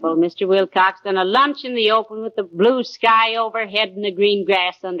beautiful, Mr. Wilcox, than a lunch in the open with the blue sky overhead and the green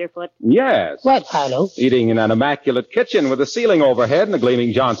grass underfoot? Yes. What, Harlow? Eating in an immaculate kitchen with a ceiling overhead and a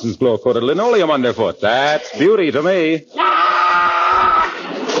gleaming Johnson's glow-coated linoleum underfoot. That's beauty to me.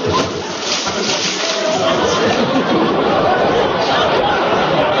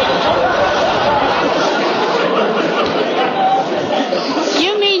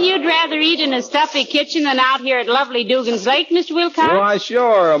 Eat in a stuffy kitchen than out here at lovely Dugan's Lake, Mr. Wilcox? Why,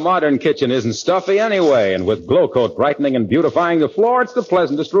 sure. A modern kitchen isn't stuffy anyway, and with Glow Coat brightening and beautifying the floor, it's the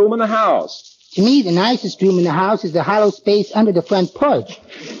pleasantest room in the house. To me, the nicest room in the house is the hollow space under the front porch.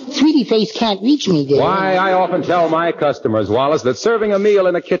 Sweetie Face can't reach me there. Why, I often tell my customers, Wallace, that serving a meal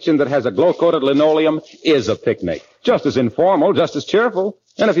in a kitchen that has a glow-coated linoleum is a picnic. Just as informal, just as cheerful.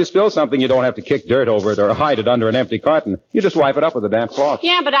 And if you spill something, you don't have to kick dirt over it or hide it under an empty carton. You just wipe it up with a damp cloth.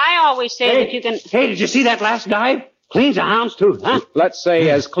 Yeah, but I always say that you can... Hey, did you see that last dive? Clean as a hound's tooth, huh? Let's say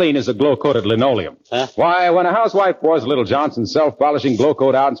as clean as a glow-coated linoleum. Huh? Why, when a housewife pours a little Johnson's self-polishing glow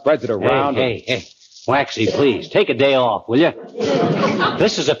coat out and spreads it around... Hey. Waxy, please, take a day off, will you?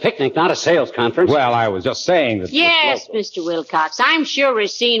 This is a picnic, not a sales conference. Well, I was just saying that... Yes, Mr. Wilcox. I'm sure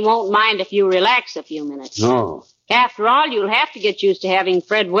Racine won't mind if you relax a few minutes. No. After all, you'll have to get used to having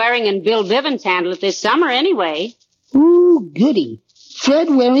Fred Waring and Bill Bivens handle it this summer anyway. Ooh, goody. Fred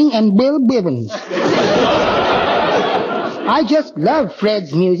Waring and Bill Bivens. I just love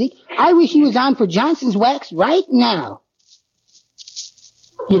Fred's music. I wish he was on for Johnson's Wax right now.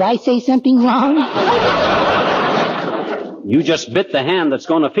 Did I say something wrong? You just bit the hand that's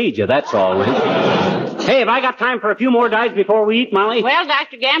going to feed you, that's all, Lynn. Hey, have I got time for a few more dives before we eat, Molly? Well,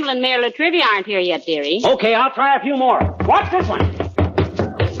 Dr. Gamble and Mayor Latrivia aren't here yet, dearie. Okay, I'll try a few more. Watch this one.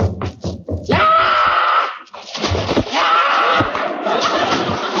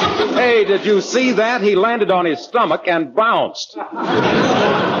 Hey, did you see that? He landed on his stomach and bounced.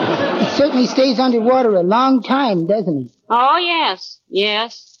 He certainly stays underwater a long time, doesn't he? Oh, yes.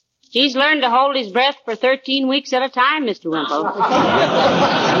 Yes. He's learned to hold his breath for 13 weeks at a time, Mr. Wimple.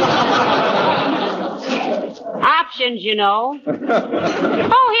 Options, you know.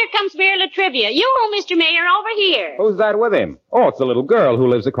 Oh, here comes Mayor Latrivia. You, Mr. Mayor, over here. Who's that with him? Oh, it's the little girl who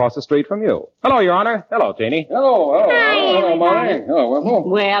lives across the street from you. Hello, Your Honor. Hello, Teeny. Hi, Molly. Hello, Wimple.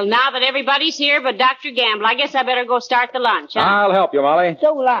 Well, now that everybody's here but Dr. Gamble, I guess I better go start the lunch, huh? I'll help you, Molly.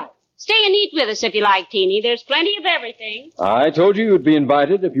 So will I. Stay and eat with us if you like, Teeny. There's plenty of everything. I told you you'd be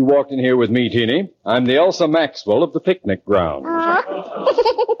invited if you walked in here with me, Teeny. I'm the Elsa Maxwell of the picnic ground.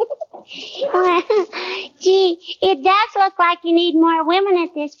 Well, gee, it does look like you need more women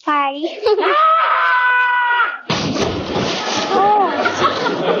at this party. Oh.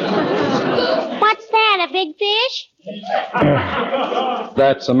 What's that, a big fish?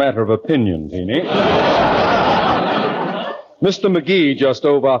 That's a matter of opinion, Teeny. Mr. McGee just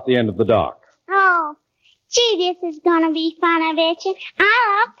dove off the end of the dock. Oh, gee, this is going to be fun, I bet you.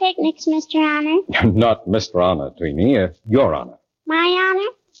 I love picnics, Mr. Honor. Not Mr. Honor, Teeny. Your Honor. My honor?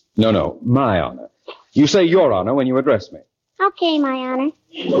 No, my honor. You say Your Honor when you address me. Okay, my honor.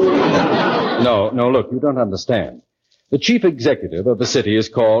 No, look, you don't understand. The chief executive of the city is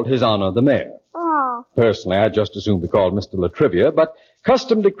called His Honor the Mayor. Oh. Personally, I'd just as soon be called Mr. Latrivia, but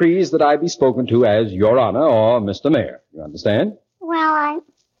custom decrees that I be spoken to as Your Honor or Mr. Mayor. You understand? Well,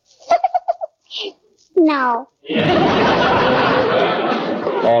 No.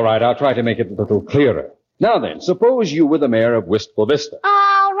 All right, I'll try to make it a little clearer. Now then, suppose you were the mayor of Wistful Vista.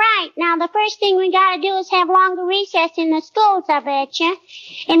 All right. Now, the first thing we got to do is have longer recess in the schools, I betcha.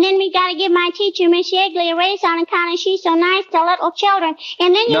 And then we got to give my teacher, Miss Yegley, a raise on account of she's so nice to little children.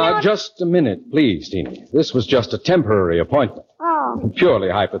 And then, Now, just a minute, please, Teeny. This was just a temporary appointment. Oh. Purely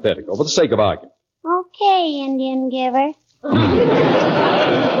hypothetical, for the sake of argument. Okay, Indian giver.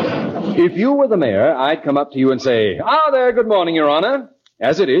 If you were the mayor, I'd come up to you and say, "Ah, there, good morning, Your Honor."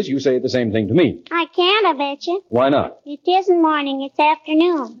 As it is, you say the same thing to me. I can't, I betcha. Why not? It isn't morning, it's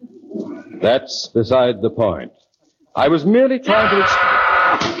afternoon. That's beside the point. I was merely trying to...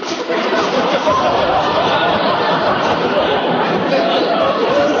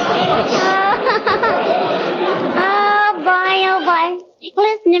 Oh, boy.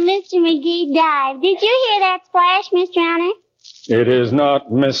 Listen to Mr. McGee dive. Did you hear that splash, Mr. Honor? It is not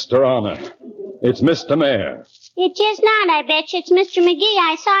Mr. Honor. It's Mr. Mayor. It's just not, I bet you. It's Mr. McGee.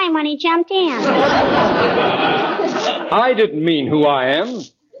 I saw him when he jumped in. I didn't mean who I am.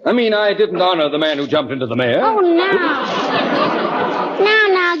 I mean, I didn't honor the man who jumped into the mayor. Oh, no.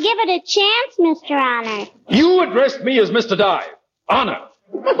 Now, give it a chance, Mr. Honor. You addressed me as Mr. Dive. Honor.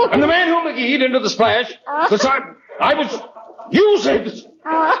 And the man who McGee'd into the splash. I was... You said...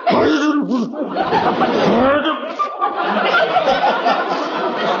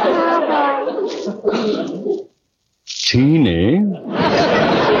 Teeny,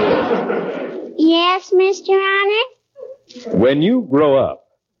 Yes, Mr. Honor? when you grow up,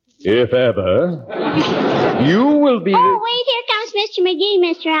 if ever, you will be... Oh, wait, here comes Mr. McGee,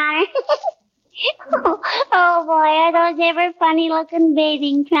 Mr. Honor. Oh, boy, are those ever funny-looking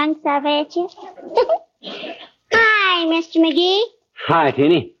bathing trunks, I bet you. Hi, Mr. McGee. Hi,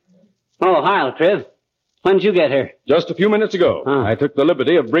 Teeny. Oh, hi, Latriv. When did you get here? Just a few minutes ago. I took the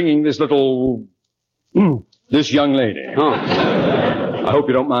liberty of bringing this little... this young lady. Oh. I hope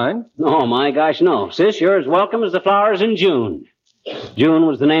you don't mind. Oh, my gosh, no. Sis, you're as welcome as the flowers in June. June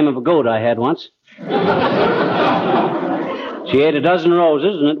was the name of a goat I had once. She ate a dozen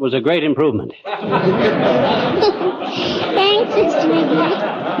roses, and it was a great improvement. Thanks, Mr. McGee.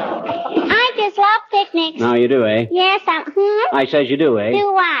 I just love picnics. Now you do, eh? Yes, I says you do, eh?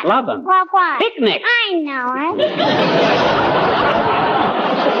 Do what? Love them. Love what? Picnics. I know it.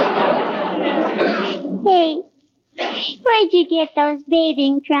 Hey, Where'd you get those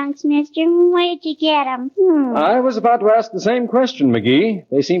bathing trunks, mister? Where'd you get them? I was about to ask the same question, McGee.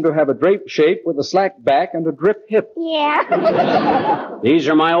 They seem to have a drape shape with a slack back and a drip hip. Yeah. These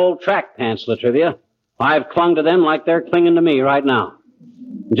are my old track pants, Latrivia. I've clung to them like they're clinging to me right now.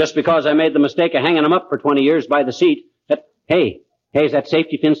 And just because I made the mistake of hanging them up for 20 years by the seat, Hey, is that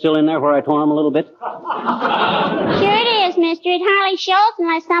safety pin still in there where I tore them a little bit? Sure it is, mister. It hardly shows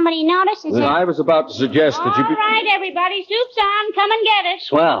unless somebody notices it. I was about to suggest that you... All right, everybody. Soup's on. Come and get it.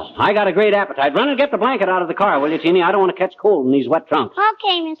 Swell. I got a great appetite. Run and get the blanket out of the car, will you, Teeny? I don't want to catch cold in these wet trunks.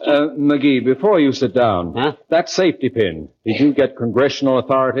 Okay, mister. McGee, before you sit down, that safety pin, did you get congressional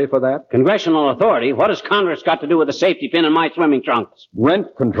authority for that? Congressional authority? What has Congress got to do with a safety pin in my swimming trunks?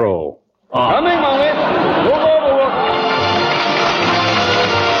 Rent control. Coming, Molly. Move over.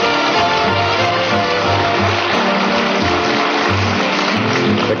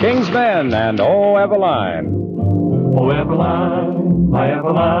 The King's Men and Oh, Eveline. Oh, Eveline, my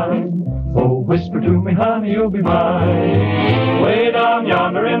Eveline. Oh, whisper to me, honey, you'll be mine. Way down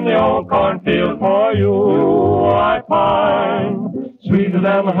yonder in the old cornfield for you I pine. Sweeter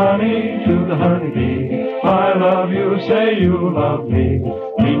than the honey to the honeybee. I love you, say you love me.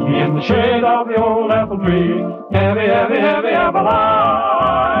 Meet me in the shade of the old apple tree. Heavy, heavy, heavy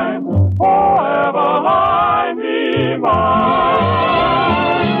Eveline. Oh, Eveline, be mine.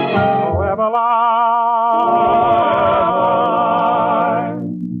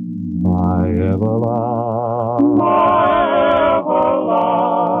 My Eveline, my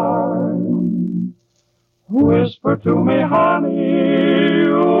Eveline, whisper to me, honey,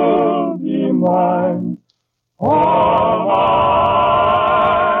 you'll be mine, all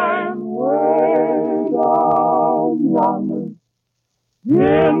mine, way down yonder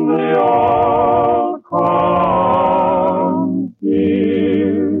in the old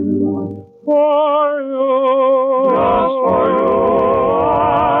cornfield. For you, just for you,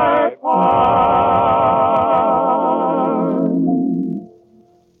 I pine.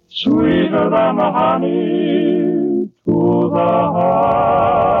 Sweeter than the honey to the honeybee.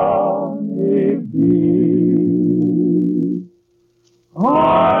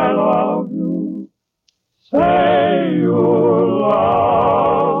 I love you, say you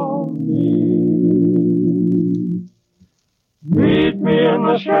love me. Meet me in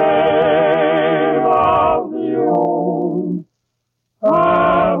the shade of the old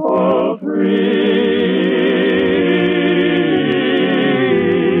apple tree.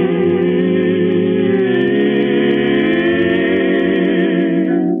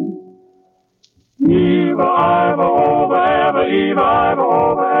 Eva, Iva, over, ever, Eva, Iva,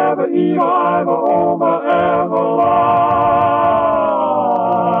 over, ever, Eva, Iva, over, Eveline.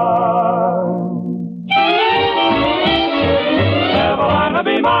 Eveline,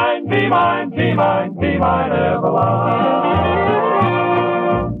 be mine, be mine, be mine, be mine, Eveline.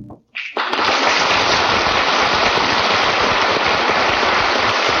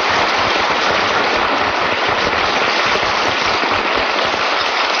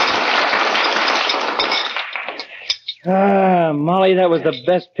 Molly, that was the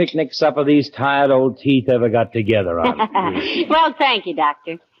best picnic supper these tired old teeth ever got together on. Well, thank you,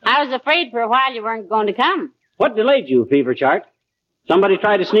 Doctor. I was afraid for a while you weren't going to come. What delayed you, Fever Chart? Somebody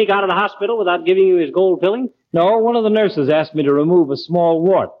tried to sneak out of the hospital without giving you his gold filling? No, one of the nurses asked me to remove a small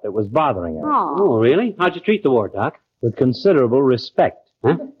wart that was bothering her. Oh, really? How'd you treat the wart, Doc? With considerable respect.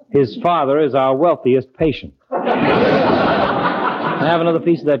 Huh? His father is our wealthiest patient. Can I have another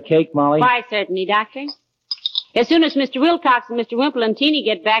piece of that cake, Molly? Why, certainly, Doctor. As soon as Mr. Wilcox and Mr. Wimple and Teeny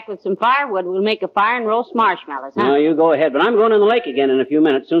get back with some firewood, we'll make a fire and roast marshmallows, huh? No, you go ahead, but I'm going in the lake again in a few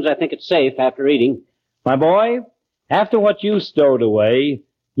minutes, as soon as I think it's safe after eating. My boy, after what you stowed away,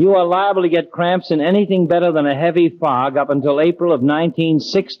 you are liable to get cramps in anything better than a heavy fog up until April of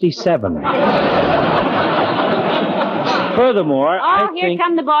 1967. Furthermore, here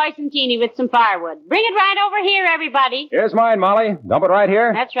come the boys and Teeny with some firewood. Bring it right over here, everybody. Here's mine, Molly. Dump it right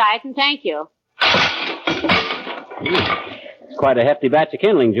here. That's right, and thank you. It's quite a hefty batch of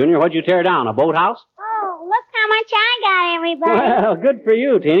kindling, Junior. What'd you tear down, a boathouse? Oh, look how much I got, everybody. Well, good for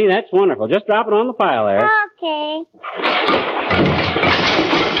you, Teeny. That's wonderful. Just drop it on the pile there. Okay.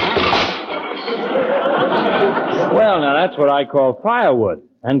 Well, now, that's what I call firewood.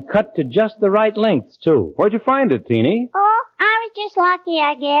 And cut to just the right length, too. Where'd you find it, Teeny? Oh, I was just lucky,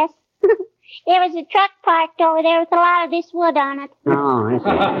 I guess. There was a truck parked over there with a lot of this wood on it. Oh, I see.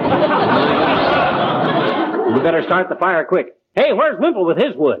 You better start the fire quick. Hey, where's Wimple with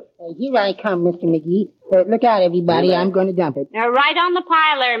his wood? Here I come, Mr. McGee. Look out, everybody. I'm going to dump it. Now, right on the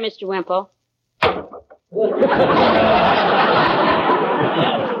pile there, Mr. Wimple.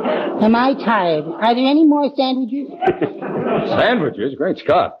 Am I tired? Are there any more sandwiches? Sandwiches? Great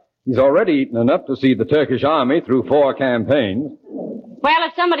Scott. He's already eaten enough to see the Turkish army through 4 campaigns. Well,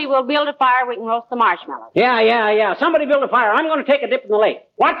 if somebody will build a fire, we can roast the marshmallows. Yeah. Somebody build a fire. I'm going to take a dip in the lake.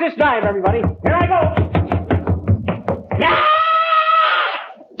 Watch this dive, everybody. Here I go.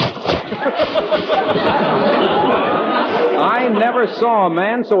 I never saw a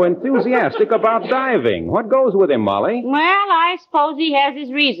man so enthusiastic about diving. What goes with him, Molly? Well, I suppose he has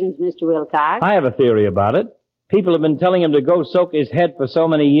his reasons, Mr. Wilcox. I have a theory about it. People have been telling him to go soak his head for so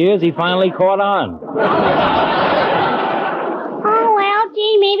many years, he finally caught on. Oh, well,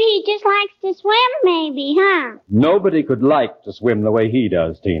 gee, maybe he just likes to swim, maybe, huh? Nobody could like to swim the way he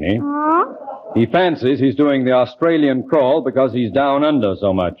does, Teeny. Oh? He fancies he's doing the Australian crawl because he's down under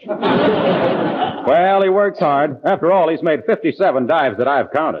so much. Well, he works hard. After all, he's made 57 dives that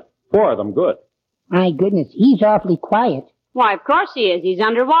I've counted. 4 of them good. My goodness, he's awfully quiet. Why, of course he is. He's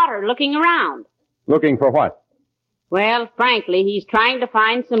underwater, looking around. Looking for what? Well, frankly, he's trying to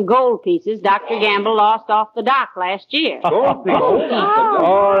find some gold pieces Dr. Gamble lost off the dock last year. Gold pieces?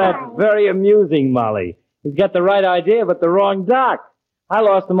 Oh, that's very amusing, Molly. He's got the right idea, but the wrong dock. I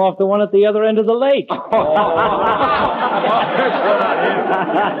lost them off the one at the other end of the lake.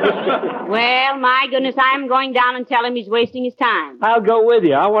 Well, my goodness, I'm going down and tell him he's wasting his time. I'll go with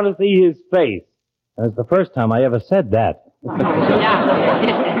you. I want to see his face. That's the first time I ever said that.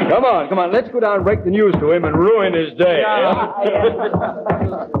 Come on. Let's go down and break the news to him and ruin his day.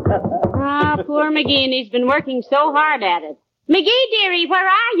 Ah, poor McGee, and he's been working so hard at it. McGee, dearie, where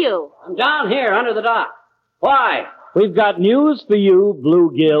are you? I'm down here under the dock. Why? We've got news for you,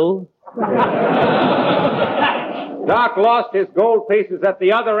 Bluegill. Doc lost his gold pieces at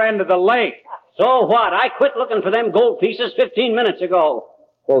the other end of the lake. So what? I quit looking for them gold pieces 15 minutes ago.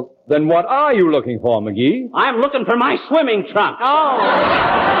 Well, then what are you looking for, McGee? I'm looking for my swimming trunks. Oh.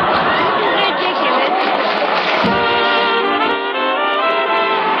 Ridiculous.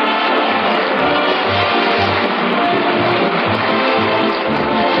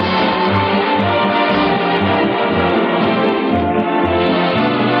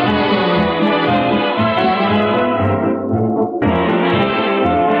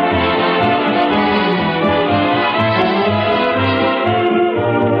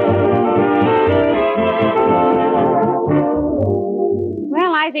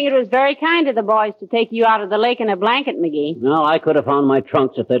 I think it was very kind of the boys to take you out of the lake in a blanket, McGee. No, I could have found my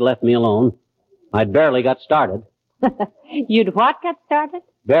trunks if they'd left me alone. I'd barely got started. You'd what got started?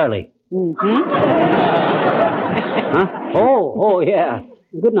 Barely. Mm-hmm. Huh? Oh, yeah.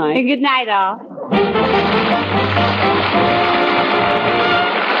 Good night. Good night, all.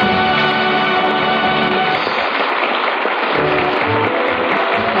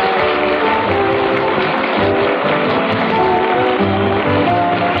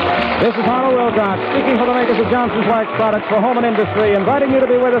 This is Harlow Wilcox, speaking for the makers of Johnson's Wax Products for Home and Industry, inviting you to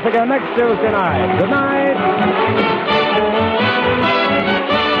be with us again next Tuesday night. Good night.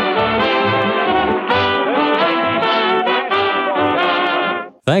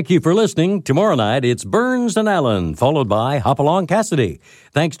 Thank you for listening. Tomorrow night, it's Burns and Allen, followed by Hopalong Cassidy.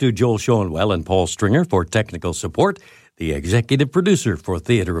 Thanks to Joel Schoenwell and Paul Stringer for technical support. The executive producer for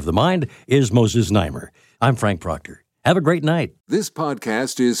Theater of the Mind is Moses Neimer. I'm Frank Proctor. Have a great night. This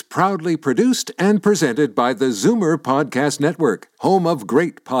podcast is proudly produced and presented by the Zoomer Podcast Network, home of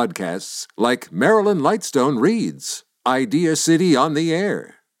great podcasts like Marilyn Lightstone Reads, Idea City on the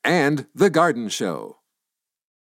Air, and The Garden Show.